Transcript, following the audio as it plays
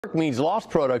Means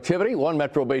lost productivity. One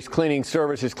Metro-based cleaning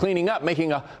service is cleaning up,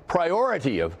 making a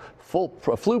priority of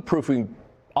flu-proofing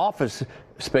office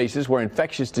spaces where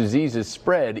infectious diseases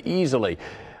spread easily.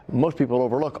 Most people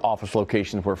overlook office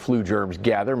locations where flu germs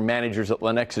gather. Managers at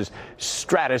Lennox's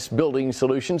Stratus Building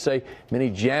Solutions say many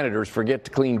janitors forget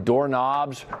to clean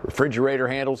doorknobs, refrigerator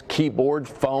handles, keyboards,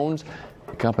 phones.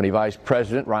 The company vice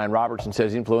president, Ryan Robertson,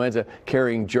 says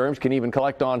influenza-carrying germs can even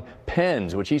collect on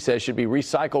pens, which he says should be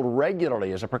recycled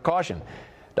regularly as a precaution.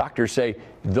 Doctors say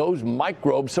those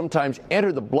microbes sometimes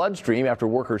enter the bloodstream after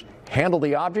workers handle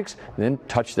the objects and then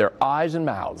touch their eyes and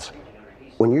mouths.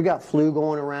 When you got flu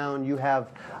going around, you have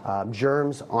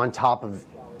germs on top of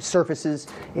surfaces,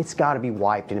 it's got to be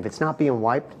wiped. And if it's not being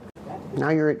wiped, now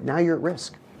you're at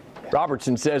risk.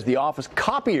 Robertson says the office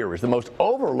copier is the most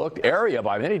overlooked area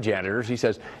by many janitors. He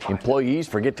says employees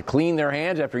forget to clean their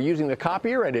hands after using the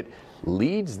copier, and it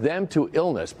leads them to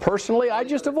illness. Personally, I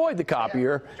just avoid the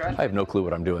copier. I have no clue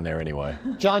what I'm doing there anyway.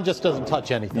 John just doesn't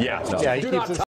touch anything. Yeah, no. Yeah, he keeps his